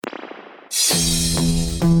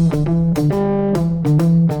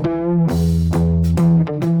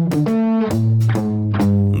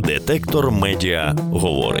Детектор медіа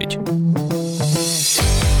говорить.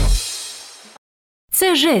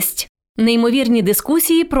 Це жесть. Неймовірні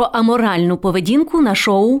дискусії про аморальну поведінку на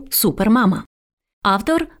шоу «Супермама».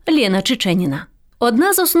 Автор Лена Чеченіна.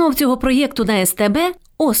 Одна з основ цього проєкту на СТБ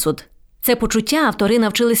 – осуд. Це почуття автори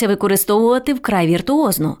навчилися використовувати вкрай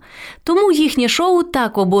віртуозно, тому їхнє шоу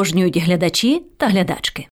так обожнюють глядачі та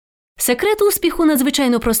глядачки. Секрет успіху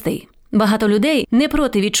надзвичайно простий. Багато людей не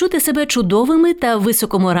проти відчути себе чудовими та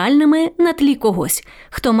високоморальними на тлі когось,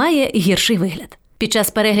 хто має гірший вигляд. Під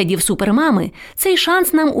час переглядів «Супермами» цей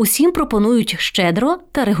шанс нам усім пропонують щедро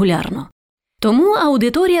та регулярно. Тому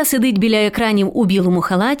аудиторія сидить біля екранів у білому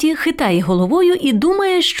халаті, хитає головою і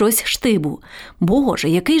думає щось штибу. Боже,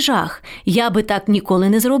 який жах! Я би так ніколи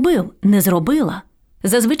не зробив, не зробила.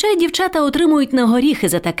 Зазвичай дівчата отримують на горіхи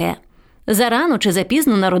за таке. Зарано чи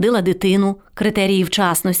запізно народила дитину, критерії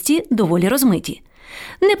вчасності доволі розмиті.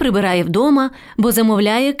 Не прибирає вдома, бо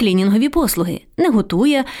замовляє клінінгові послуги. Не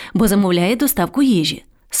готує, бо замовляє доставку їжі.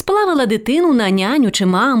 Сплавила дитину на няню чи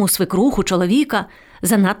маму, свекруху, чоловіка.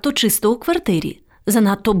 Занадто чисто у квартирі,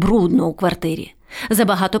 занадто брудно у квартирі.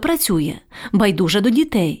 Забагато працює, байдуже до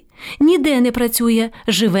дітей. Ніде не працює,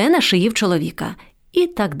 живе на шиї в чоловіка. І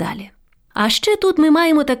так далі. А ще тут ми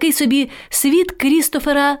маємо такий собі світ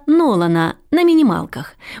Крістофера Нолана на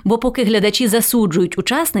мінімалках. Бо поки глядачі засуджують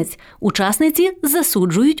учасниць, учасниці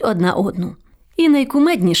засуджують одна одну. І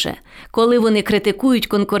найкумедніше, коли вони критикують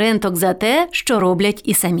конкуренток за те, що роблять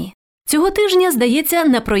і самі. Цього тижня, здається,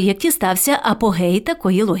 на проєкті стався апогей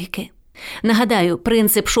такої логіки. Нагадаю,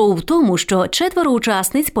 принцип шоу в тому, що 4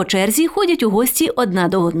 учасниць по черзі ходять у гості одна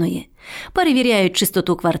до одної. Перевіряють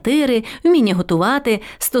чистоту квартири, вміння готувати,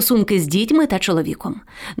 стосунки з дітьми та чоловіком.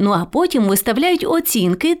 Ну а потім виставляють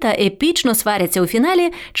оцінки та епічно сваряться у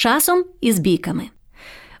фіналі часом із бійками.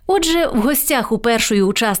 Отже, в гостях у першої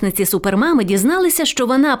учасниці «Супермами» дізналися, що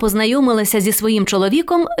вона познайомилася зі своїм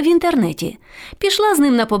чоловіком в інтернеті. Пішла з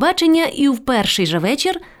ним на побачення і в перший же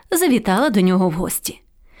вечір завітала до нього в гості.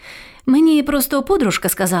 Мені просто подружка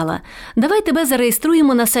сказала, давай тебе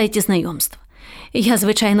зареєструємо на сайті знайомств. Я,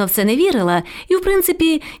 звичайно, в це не вірила і, в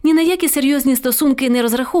принципі, ні на які серйозні стосунки не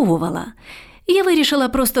розраховувала. Я вирішила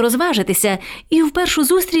просто розважитися і в першу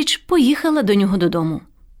зустріч поїхала до нього додому.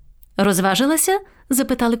 «Розважилася?» –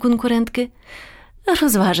 запитали конкурентки.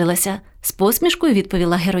 «Розважилася», – з посмішкою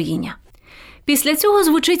відповіла героїня. Після цього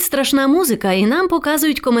звучить страшна музика, і нам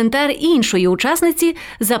показують коментар іншої учасниці,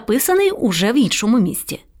 записаний уже в іншому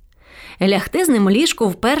місті. Лягти з ним у ліжко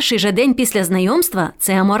в перший же день після знайомства –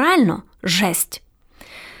 це аморально, жесть.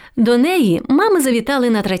 До неї мами завітали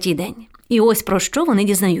на 3-й день. І ось про що вони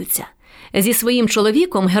дізнаються. Зі своїм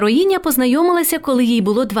чоловіком героїня познайомилася, коли їй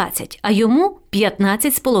було 20, а йому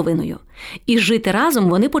 15 з половиною. І жити разом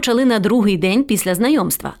вони почали на 2-й день після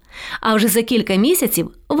знайомства. А вже за кілька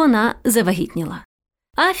місяців вона завагітніла.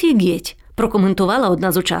 «Афігеть!» – прокоментувала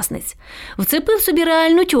одна з учасниць. «Вцепив собі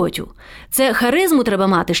реальну тьотю. Це харизму треба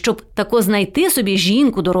мати, щоб тако знайти собі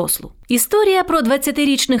жінку дорослу». Історія про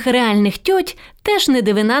 20-річних реальних тьоть теж не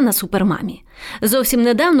дивина на «Супермамі». Зовсім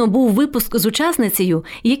недавно був випуск з учасницею,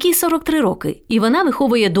 якій 43 роки, і вона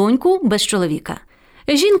виховує доньку без чоловіка.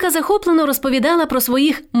 Жінка захоплено розповідала про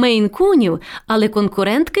своїх мейн-кунів, але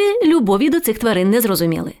конкурентки любові до цих тварин не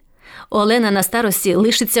зрозуміли. Олена на старості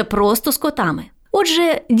лишиться просто з котами.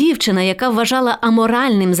 Отже, дівчина, яка вважала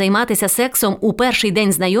аморальним займатися сексом у перший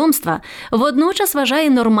день знайомства, водночас вважає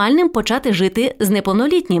нормальним почати жити з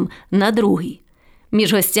неповнолітнім на 2-й.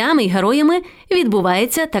 Між гостями і героями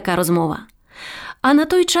відбувається така розмова. «А на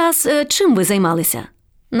той час чим ви займалися?»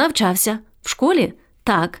 «Навчався. В школі?»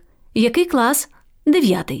 «Так». «Який клас?»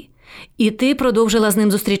 9-й. «І ти продовжила з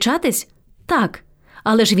ним зустрічатись?» «Так».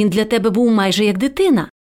 «Але ж він для тебе був майже як дитина».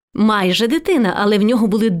 «Майже дитина, але в нього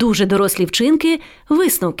були дуже дорослі вчинки,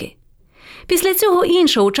 висновки». Після цього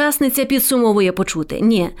інша учасниця підсумовує почуте.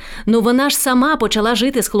 Ні, вона ж сама почала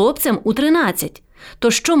жити з хлопцем у 13.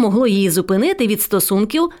 То що могло її зупинити від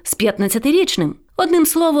стосунків з 15-річним? Одним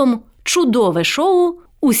словом, чудове шоу,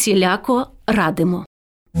 усіляко радимо.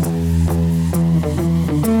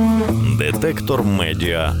 Детектор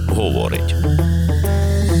медіа говорить.